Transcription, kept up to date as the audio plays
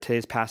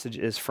Today's passage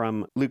is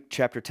from Luke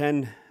chapter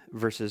 10,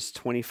 verses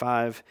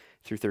 25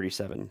 through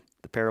 37,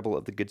 the parable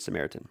of the Good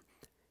Samaritan.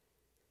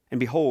 And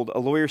behold, a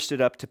lawyer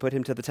stood up to put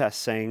him to the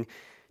test, saying,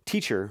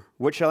 "Teacher,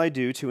 what shall I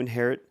do to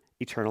inherit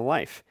eternal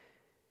life?"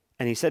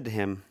 And he said to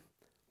him,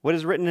 "What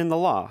is written in the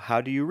law?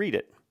 How do you read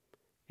it?"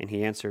 And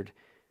he answered,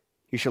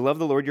 "You shall love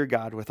the Lord your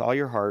God with all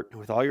your heart,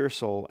 and with all your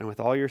soul, and with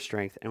all your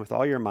strength, and with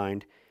all your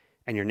mind,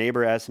 and your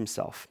neighbor as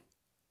himself."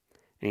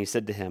 And he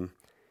said to him,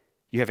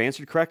 "You have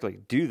answered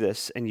correctly. Do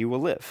this, and you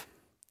will live."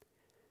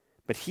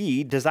 But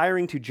he,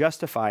 desiring to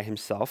justify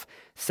himself,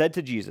 said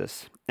to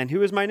Jesus, "And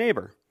who is my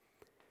neighbor?"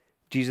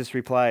 Jesus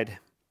replied,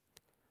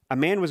 "A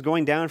man was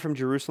going down from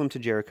Jerusalem to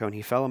Jericho, and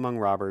he fell among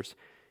robbers,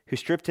 who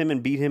stripped him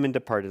and beat him and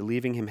departed,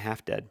 leaving him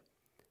half dead.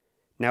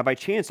 Now by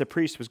chance a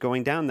priest was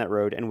going down that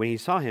road, and when he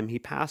saw him, he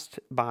passed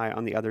by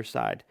on the other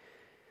side.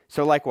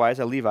 So likewise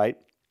a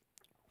Levite,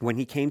 when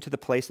he came to the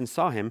place and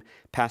saw him,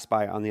 passed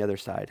by on the other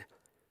side.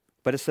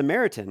 But a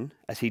Samaritan,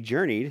 as he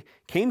journeyed,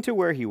 came to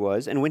where he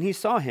was, and when he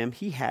saw him,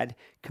 he had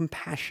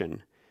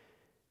compassion.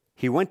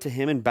 He went to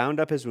him and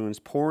bound up his wounds,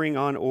 pouring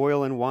on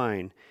oil and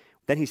wine.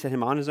 Then he set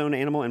him on his own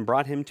animal and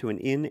brought him to an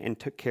inn and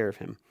took care of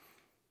him.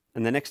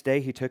 And the next day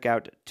he took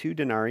out 2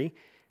 denarii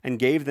and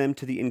gave them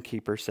to the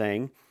innkeeper,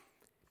 saying,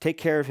 'Take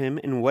care of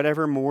him, and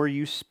whatever more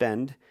you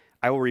spend,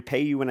 I will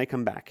repay you when I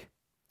come back.'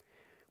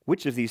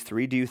 Which of these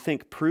 3 do you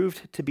think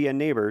proved to be a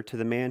neighbor to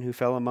the man who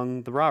fell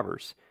among the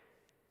robbers?"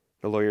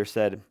 The lawyer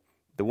said,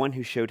 "The one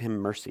who showed him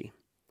mercy."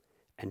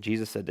 And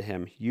Jesus said to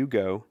him, "You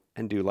go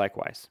and do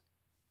likewise."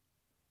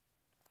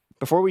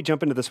 Before we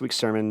jump into this week's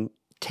sermon,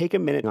 take a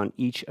minute on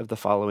each of the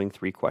following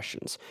 3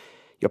 questions.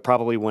 You'll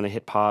probably want to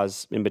hit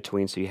pause in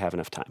between so you have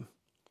enough time.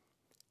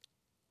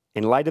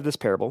 In light of this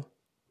parable,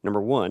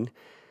 number 1,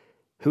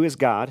 who is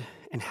God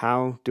and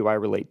how do I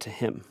relate to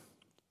him?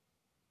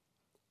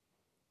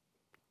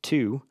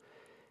 2,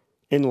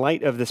 in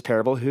light of this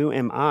parable, who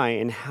am I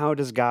and how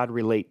does God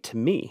relate to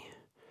me?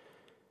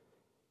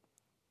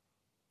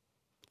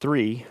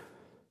 3,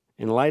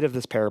 in light of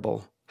this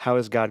parable, how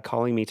is God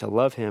calling me to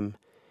love him,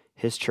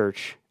 his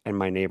church, and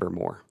my neighbor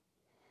more?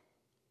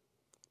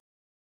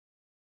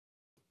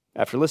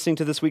 After listening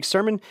to this week's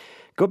sermon,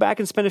 go back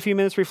and spend a few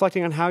minutes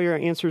reflecting on how your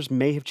answers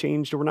may have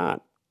changed or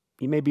not.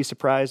 You may be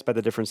surprised by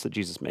the difference that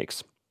Jesus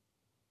makes.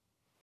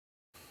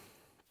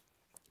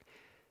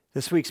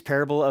 This week's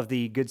parable of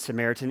the Good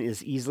Samaritan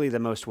is easily the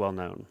most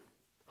well-known.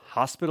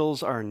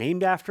 Hospitals are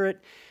named after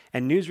it,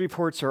 and news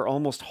reports are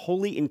almost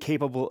wholly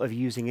incapable of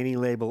using any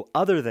label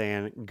other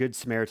than Good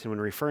Samaritan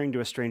when referring to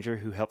a stranger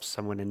who helps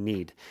someone in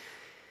need.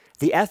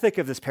 The ethic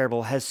of this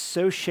parable has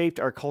so shaped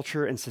our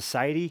culture and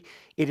society,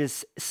 it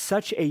is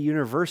such a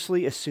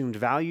universally assumed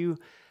value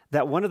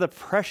that one of the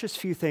precious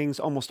few things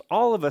almost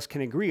all of us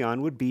can agree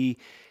on would be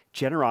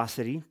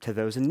generosity to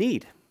those in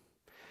need.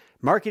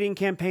 Marketing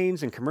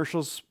campaigns and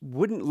commercials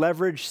wouldn't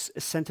leverage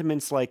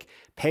sentiments like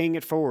paying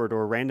it forward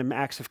or random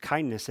acts of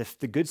kindness if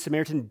the Good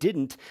Samaritan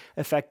didn't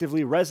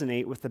effectively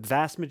resonate with the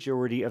vast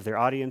majority of their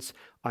audience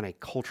on a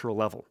cultural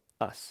level,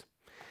 us.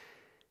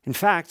 In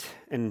fact,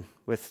 and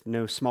with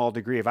no small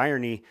degree of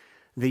irony,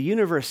 the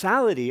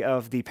universality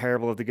of the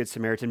parable of the Good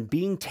Samaritan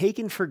being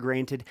taken for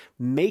granted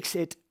makes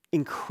it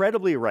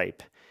incredibly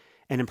ripe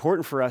and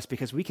important for us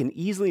because we can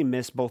easily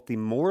miss both the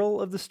moral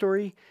of the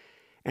story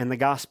and the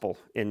gospel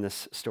in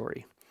this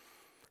story.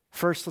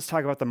 First, let's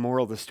talk about the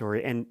moral of the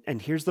story,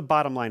 and here's the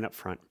bottom line up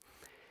front.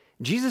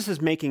 Jesus is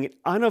making it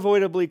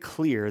unavoidably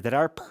clear that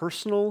our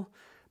personal,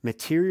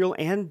 material,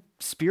 and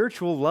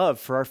spiritual love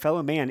for our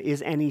fellow man is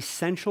an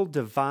essential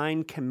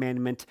divine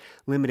commandment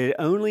limited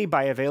only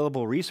by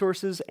available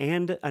resources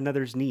and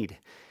another's need.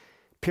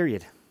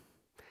 Period.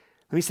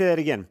 Let me say that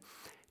again.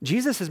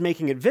 Jesus is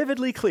making it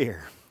vividly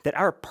clear that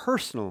our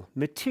personal,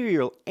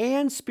 material,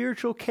 and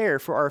spiritual care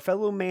for our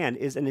fellow man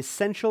is an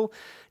essential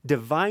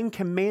divine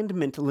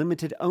commandment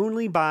limited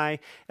only by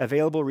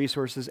available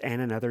resources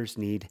and another's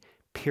need,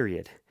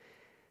 period.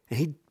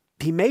 And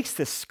he makes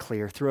this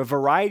clear through a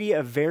variety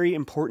of very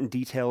important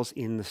details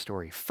in the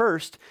story.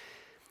 First,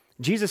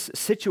 Jesus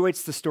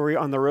situates the story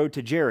on the road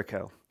to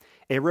Jericho,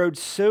 a road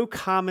so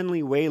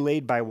commonly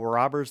waylaid by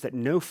robbers that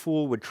no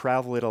fool would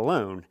travel it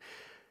alone,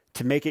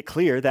 to make it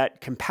clear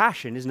that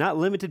compassion is not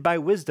limited by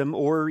wisdom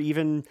or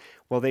even,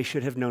 well, they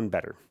should have known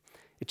better.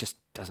 It just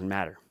doesn't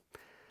matter.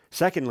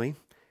 Secondly,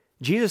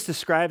 Jesus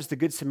describes the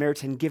Good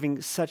Samaritan giving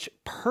such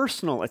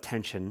personal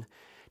attention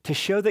to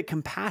show that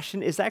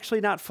compassion is actually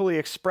not fully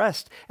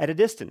expressed at a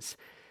distance,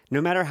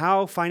 no matter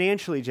how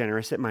financially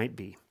generous it might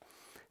be.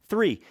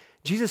 3,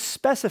 Jesus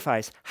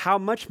specifies how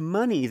much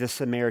money the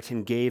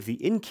Samaritan gave the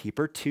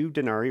innkeeper, 2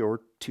 denarii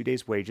or 2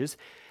 days' wages,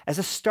 as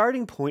a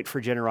starting point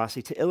for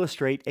generosity to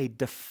illustrate a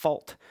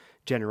default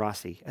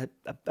generosity,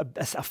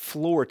 a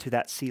floor to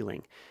that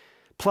ceiling.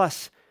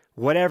 Plus,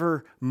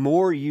 whatever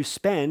more you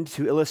spend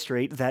to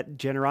illustrate that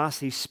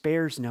generosity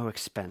spares no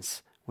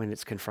expense when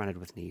it's confronted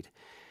with need.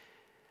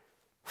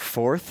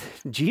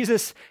 Fourth,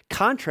 Jesus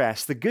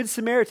contrasts the Good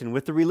Samaritan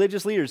with the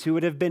religious leaders who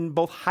would have been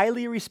both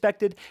highly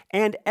respected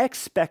and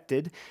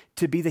expected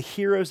to be the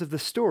heroes of the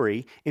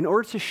story in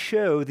order to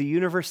show the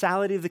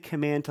universality of the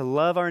command to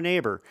love our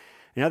neighbor.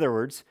 In other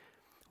words,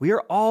 we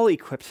are all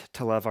equipped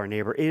to love our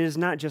neighbor. It is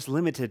not just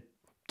limited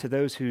to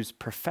those whose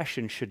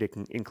profession should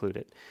include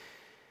it.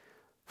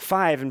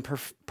 Five, and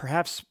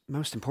perhaps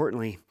most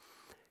importantly,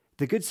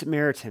 the Good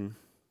Samaritan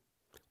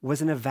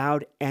was an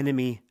avowed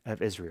enemy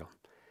of Israel.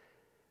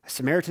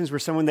 Samaritans were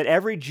someone that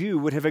every Jew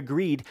would have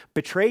agreed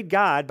betrayed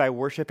God by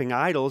worshiping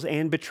idols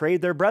and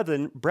betrayed their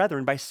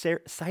brethren by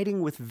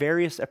siding with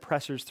various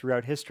oppressors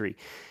throughout history.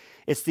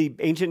 It's the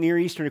ancient Near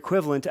Eastern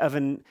equivalent of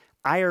an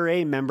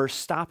IRA member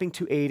stopping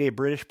to aid a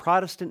British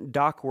Protestant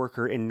dock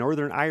worker in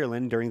Northern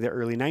Ireland during the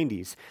early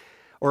 90s,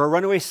 or a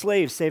runaway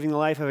slave saving the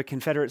life of a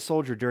Confederate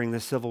soldier during the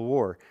Civil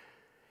War.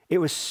 It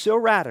was so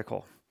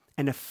radical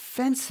and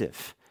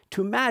offensive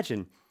to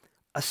imagine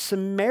a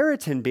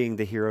Samaritan being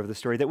the hero of the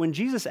story that when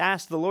Jesus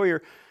asked the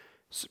lawyer,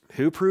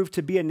 who proved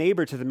to be a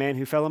neighbor to the man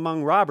who fell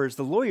among robbers,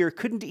 the lawyer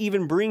couldn't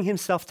even bring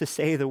himself to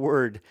say the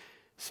word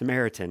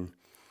Samaritan.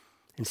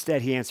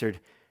 Instead, he answered,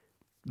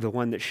 the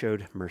one that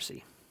showed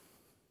mercy.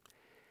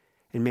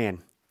 And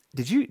man,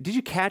 did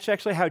you catch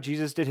actually how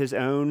Jesus did his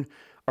own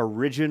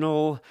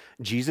original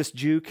Jesus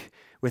juke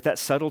with that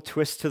subtle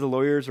twist to the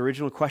lawyer's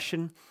original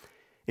question?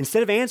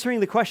 Instead of answering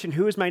the question,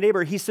 who is my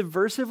neighbor, he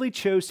subversively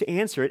chose to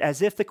answer it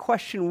as if the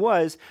question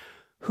was,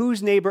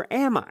 whose neighbor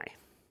am I?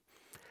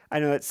 I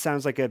know that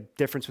sounds like a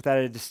difference without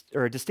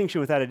a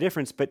distinction without a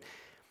difference, but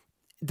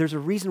there's a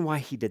reason why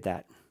he did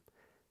that.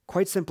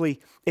 Quite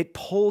simply, it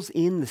pulls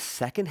in the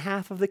second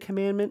half of the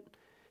commandment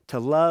to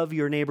love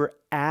your neighbor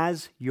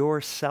as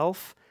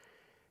yourself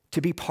to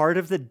be part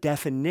of the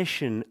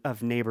definition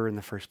of neighbor in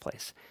the first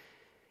place.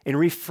 In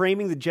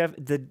reframing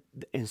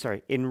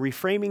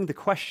the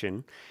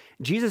question,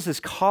 Jesus is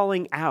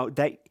calling out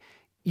that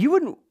you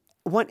wouldn't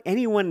want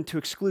anyone to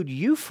exclude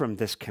you from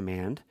this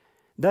command.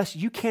 Thus,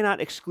 you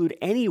cannot exclude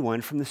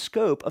anyone from the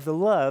scope of the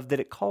love that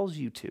it calls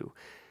you to.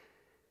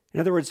 In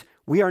other words,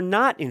 we are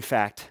not, in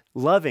fact,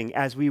 loving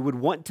as we would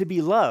want to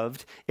be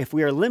loved if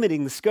we are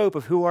limiting the scope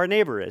of who our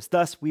neighbor is.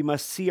 Thus, we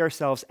must see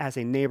ourselves as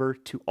a neighbor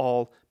to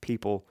all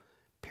people,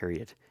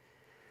 period.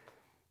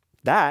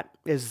 That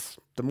is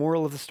the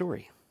moral of the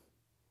story.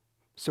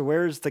 So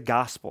where's the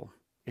gospel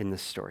in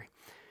this story?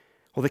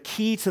 Well, the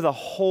key to the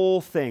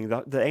whole thing,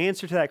 the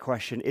answer to that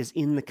question is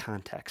in the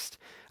context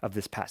of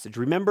this passage.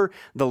 Remember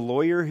the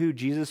lawyer who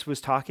Jesus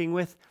was talking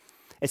with?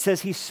 It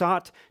says he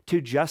sought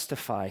to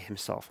justify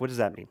himself. What does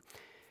that mean?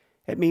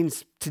 It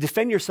means to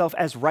defend yourself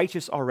as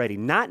righteous already,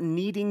 not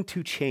needing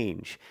to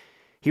change.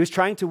 He was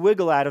trying to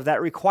wiggle out of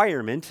that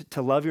requirement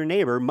to love your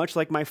neighbor, much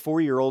like my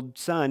 4-year-old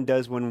son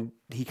does when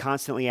he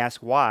constantly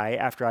asks why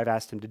after I've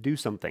asked him to do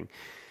something.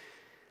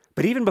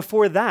 But even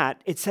before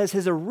that, it says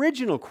his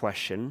original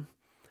question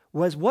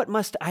was, what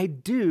must I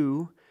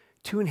do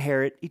to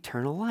inherit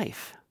eternal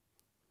life?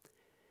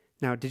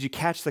 Now, did you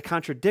catch the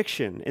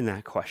contradiction in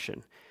that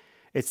question?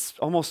 It's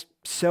almost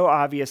so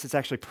obvious it's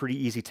actually pretty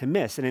easy to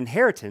miss. An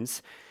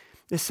inheritance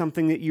is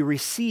something that you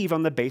receive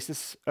on the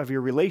basis of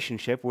your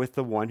relationship with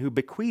the one who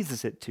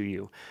bequeaths it to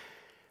you.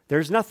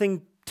 There's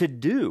nothing to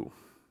do,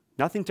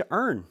 nothing to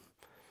earn.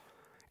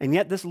 And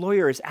yet this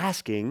lawyer is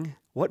asking,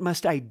 what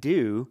must I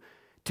do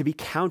to be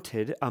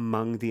counted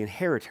among the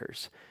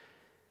inheritors?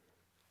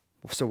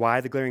 So why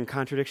the glaring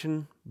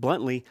contradiction?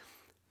 Bluntly,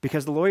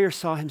 because the lawyer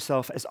saw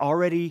himself as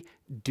already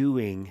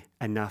doing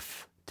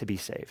enough to be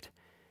saved.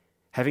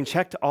 Having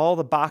checked all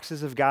the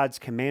boxes of God's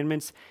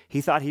commandments, he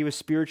thought he was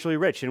spiritually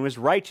rich and was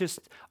righteous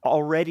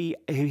already.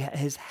 He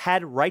has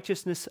had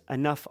righteousness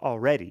enough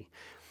already.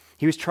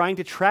 He was trying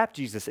to trap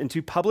Jesus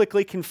into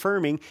publicly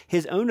confirming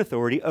his own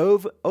authority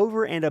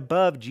over and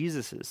above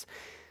Jesus's.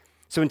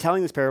 So in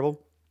telling this parable,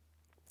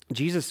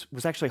 Jesus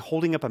was actually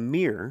holding up a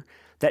mirror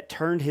that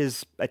turned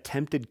his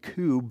attempted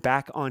coup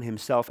back on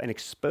himself and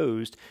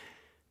exposed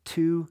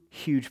two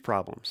huge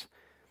problems.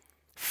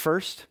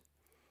 First,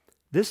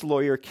 this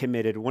lawyer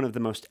committed one of the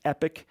most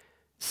epic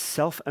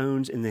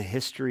self-owns in the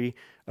history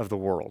of the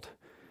world.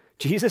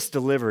 Jesus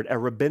delivered a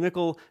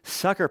rabbinical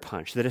sucker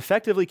punch that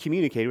effectively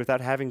communicated,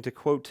 without having to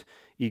quote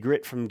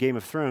Ygritte from Game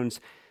of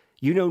Thrones,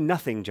 "You know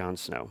nothing, Jon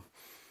Snow."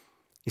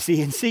 You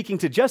see, in seeking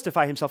to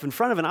justify himself in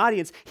front of an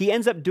audience, he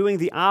ends up doing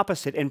the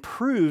opposite and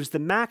proves the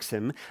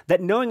maxim that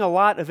knowing a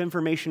lot of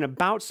information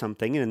about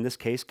something, and in this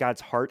case,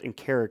 God's heart and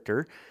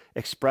character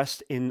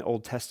expressed in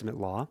Old Testament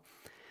law,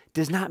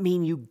 does not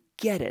mean you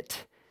get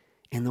it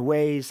in the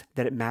ways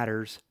that it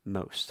matters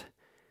most.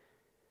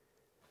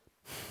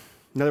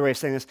 Another way of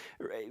saying this,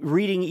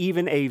 reading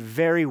even a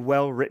very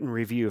well-written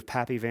review of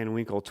Pappy Van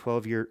Winkle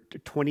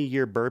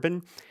 20-year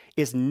bourbon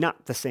is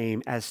not the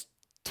same as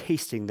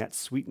tasting that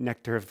sweet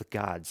nectar of the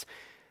gods.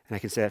 And I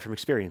can say that from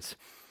experience.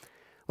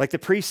 Like the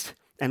priest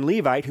and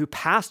Levite who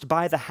passed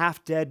by the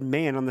half-dead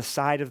man on the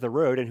side of the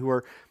road and who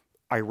were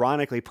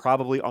ironically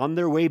probably on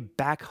their way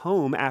back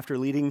home after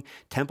leading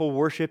temple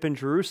worship in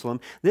Jerusalem,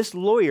 this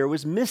lawyer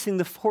was missing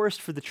the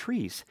forest for the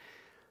trees.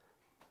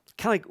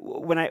 Kind of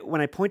like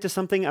when I point to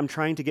something I'm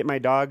trying to get my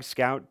dog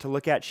Scout to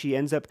look at, she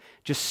ends up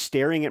just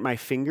staring at my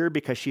finger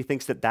because she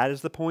thinks that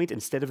is the point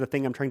instead of the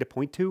thing I'm trying to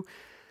point to.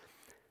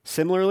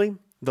 Similarly,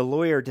 the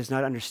lawyer does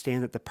not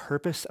understand that the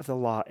purpose of the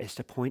law is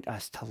to point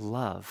us to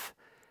love,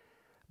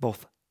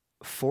 both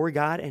for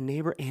God and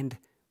neighbor, and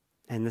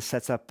this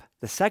sets up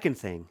the second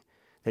thing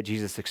that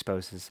Jesus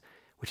exposes,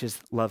 which is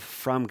love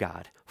from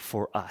God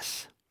for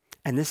us.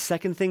 And this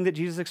second thing that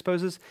Jesus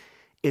exposes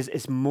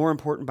is more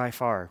important by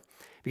far.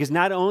 Because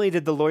not only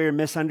did the lawyer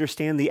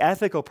misunderstand the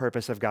ethical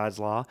purpose of God's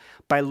law,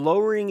 by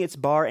lowering its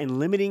bar and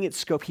limiting its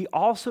scope, he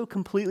also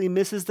completely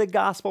misses the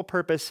gospel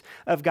purpose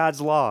of God's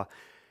law.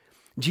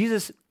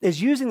 Jesus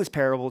is using this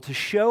parable to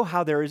show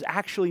how there is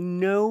actually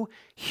no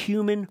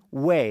human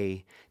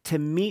way to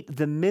meet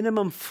the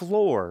minimum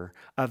floor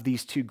of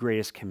these two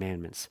greatest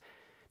commandments.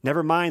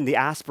 Never mind the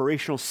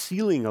aspirational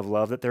ceiling of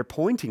love that they're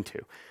pointing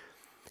to.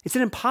 It's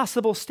an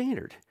impossible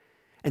standard.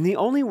 And the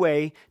only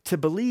way to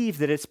believe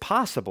that it's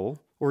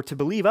possible or to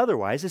believe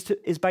otherwise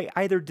is by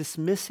either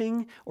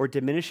dismissing or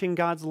diminishing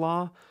God's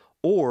law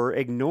or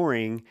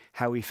ignoring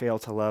how we fail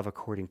to love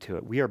according to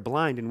it. We are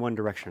blind in one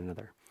direction or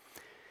another.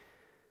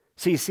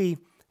 So you see,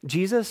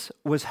 Jesus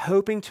was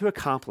hoping to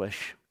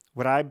accomplish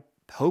what I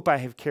hope I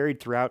have carried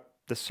throughout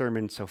the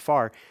sermon so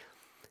far,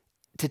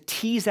 to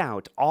tease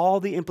out all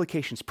the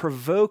implications,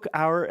 provoke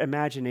our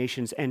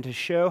imaginations, and to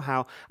show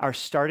how our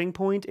starting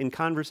point in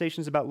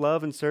conversations about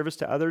love and service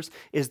to others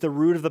is the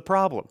root of the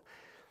problem.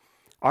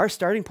 Our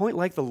starting point,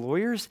 like the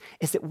lawyers,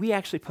 is that we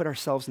actually put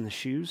ourselves in the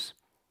shoes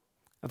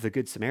of the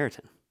Good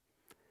Samaritan,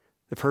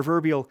 the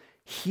proverbial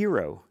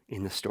hero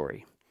in the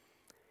story.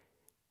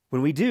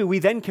 When we do, we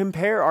then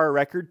compare our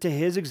record to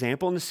his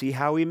example and to see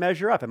how we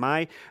measure up. Am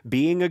I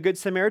being a good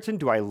Samaritan?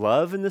 Do I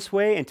love in this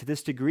way and to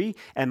this degree?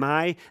 Am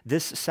I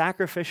this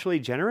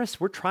sacrificially generous?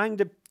 We're trying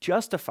to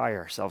justify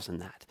ourselves in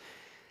that.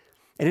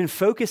 And in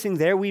focusing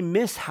there, we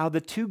miss how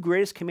the two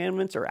greatest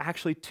commandments are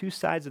actually two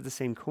sides of the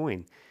same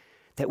coin.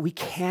 That we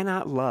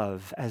cannot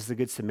love as the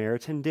Good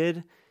Samaritan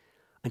did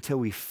until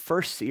we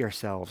first see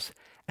ourselves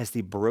as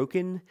the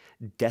broken,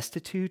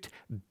 destitute,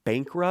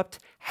 bankrupt,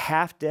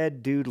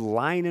 half-dead dude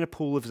lying in a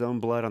pool of his own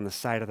blood on the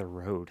side of the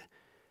road.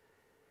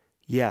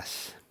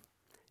 Yes,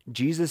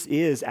 Jesus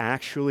is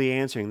actually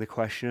answering the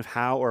question of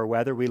how or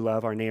whether we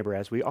love our neighbor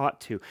as we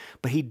ought to,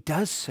 but he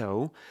does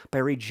so by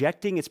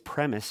rejecting its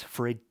premise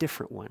for a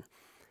different one.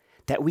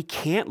 That we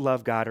can't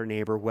love God or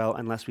neighbor well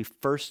unless we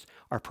first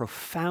are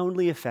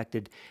profoundly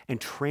affected and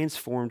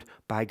transformed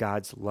by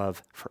God's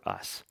love for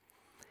us.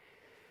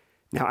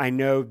 Now, I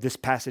know this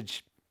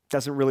passage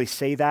doesn't really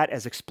say that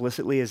as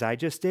explicitly as I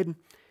just did,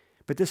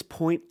 but this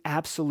point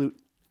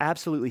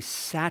absolutely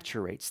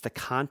saturates the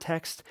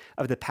context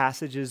of the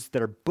passages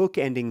that are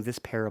bookending this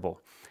parable.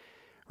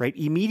 Right?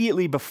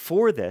 Immediately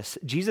before this,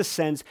 Jesus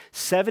sends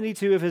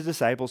 72 of his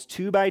disciples,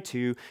 2 by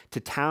 2, to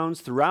towns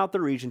throughout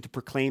the region to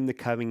proclaim the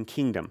coming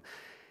kingdom.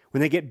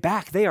 When they get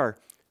back, they are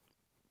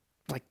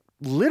like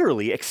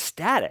literally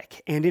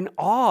ecstatic and in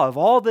awe of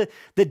all the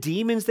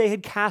demons they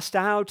had cast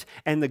out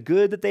and the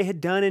good that they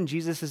had done in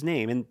Jesus'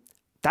 name. And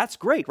that's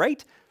great,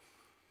 right?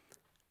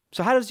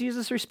 So how does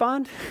Jesus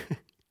respond?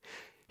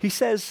 He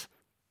says,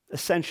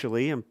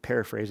 essentially, I'm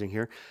paraphrasing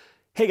here,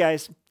 hey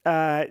guys,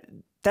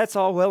 that's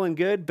all well and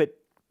good, but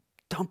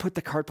don't put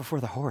the cart before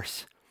the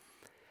horse.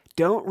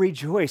 Don't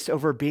rejoice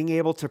over being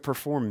able to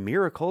perform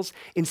miracles.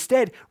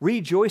 Instead,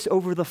 rejoice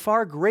over the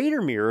far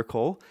greater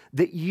miracle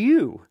that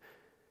you,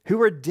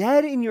 who are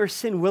dead in your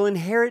sin, will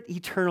inherit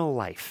eternal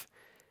life.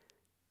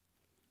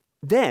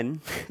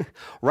 Then,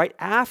 right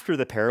after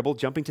the parable,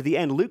 jumping to the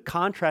end, Luke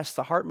contrasts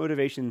the heart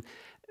motivations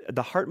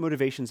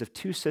of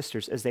two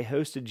sisters as they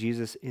hosted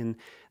Jesus in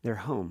their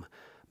home.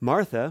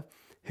 Martha,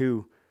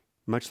 who,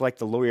 much like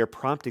the lawyer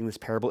prompting this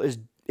parable, is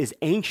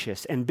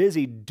anxious and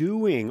busy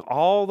doing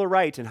all the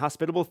right and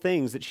hospitable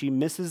things, that she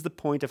misses the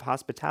point of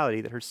hospitality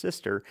that her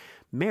sister,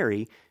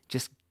 Mary,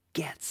 just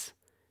gets,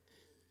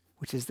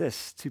 which is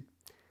this,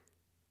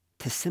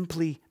 to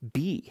simply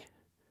be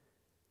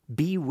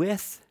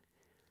with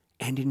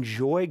and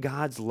enjoy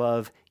God's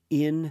love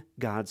in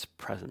God's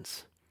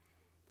presence.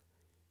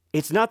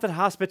 It's not that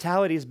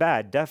hospitality is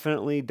bad.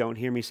 Definitely don't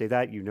hear me say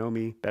that. You know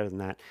me better than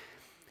that.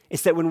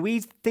 It's that when we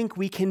think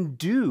we can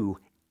do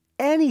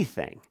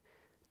anything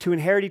to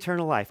inherit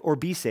eternal life or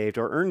be saved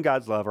or earn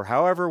God's love or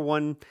however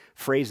one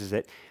phrases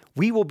it,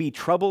 we will be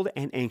troubled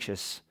and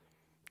anxious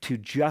to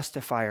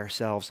justify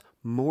ourselves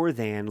more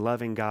than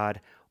loving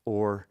God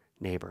or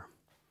neighbor.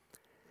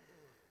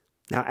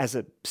 Now, as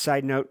a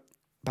side note,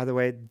 by the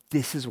way,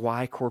 this is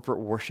why corporate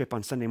worship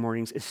on Sunday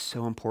mornings is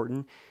so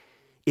important.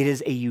 It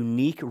is a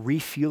unique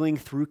refueling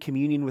through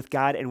communion with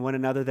God and one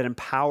another that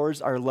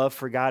empowers our love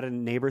for God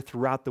and neighbor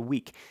throughout the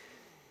week.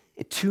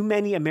 Too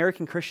many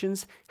American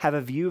Christians have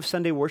a view of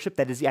Sunday worship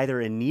that is either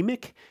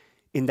anemic,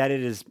 in that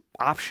it is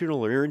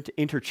optional or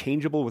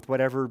interchangeable with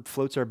whatever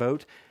floats our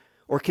boat,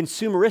 or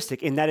consumeristic,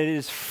 in that it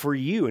is for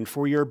you and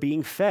for your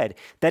being fed,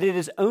 that it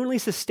is only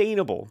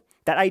sustainable.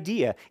 That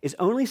idea is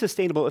only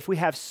sustainable if we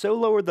have so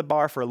lowered the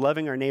bar for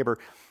loving our neighbor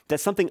that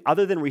something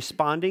other than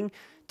responding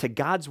to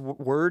God's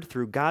word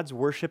through God's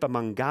worship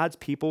among God's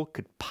people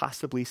could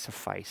possibly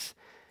suffice.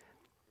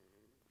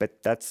 But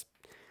it's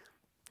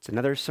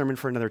another sermon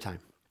for another time.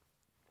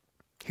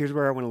 Here's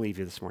where I want to leave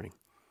you this morning.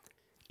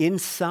 In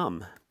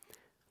sum,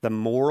 the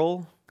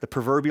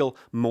proverbial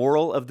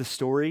moral of the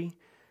story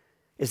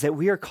is that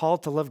we are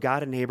called to love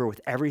God and neighbor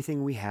with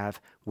everything we have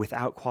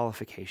without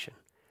qualification.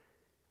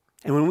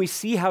 And when we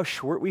see how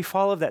short we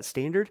fall of that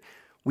standard,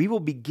 we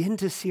will begin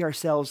to see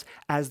ourselves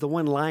as the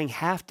one lying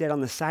half dead on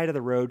the side of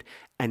the road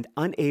and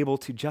unable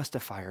to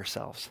justify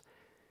ourselves.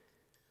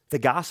 The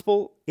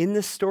gospel in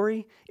this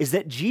story is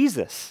that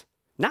Jesus,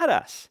 not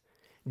us,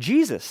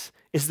 Jesus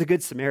is the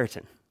Good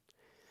Samaritan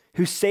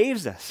who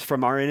saves us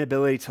from our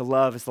inability to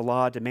love as the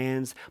law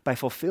demands by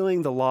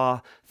fulfilling the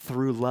law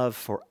through love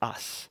for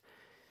us.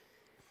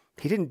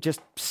 He didn't just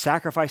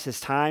sacrifice his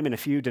time and a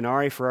few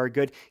denarii for our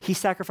good. He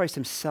sacrificed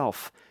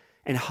himself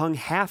and hung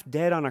half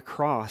dead on a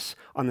cross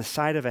on the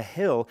side of a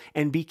hill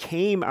and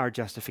became our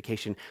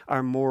justification,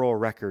 our moral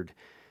record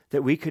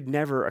that we could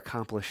never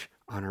accomplish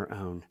on our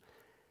own.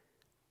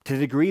 To the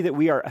degree that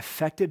we are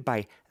affected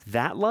by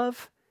that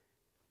love,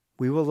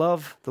 we will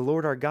love the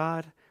Lord our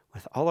God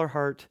with all our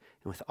heart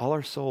and with all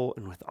our soul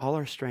and with all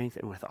our strength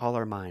and with all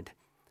our mind.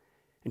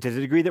 And to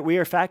the degree that we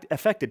are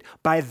affected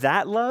by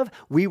that love,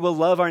 we will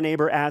love our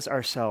neighbor as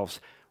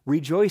ourselves.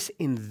 Rejoice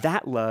in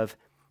that love,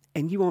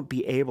 and you won't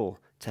be able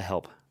to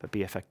help but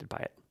be affected by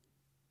it.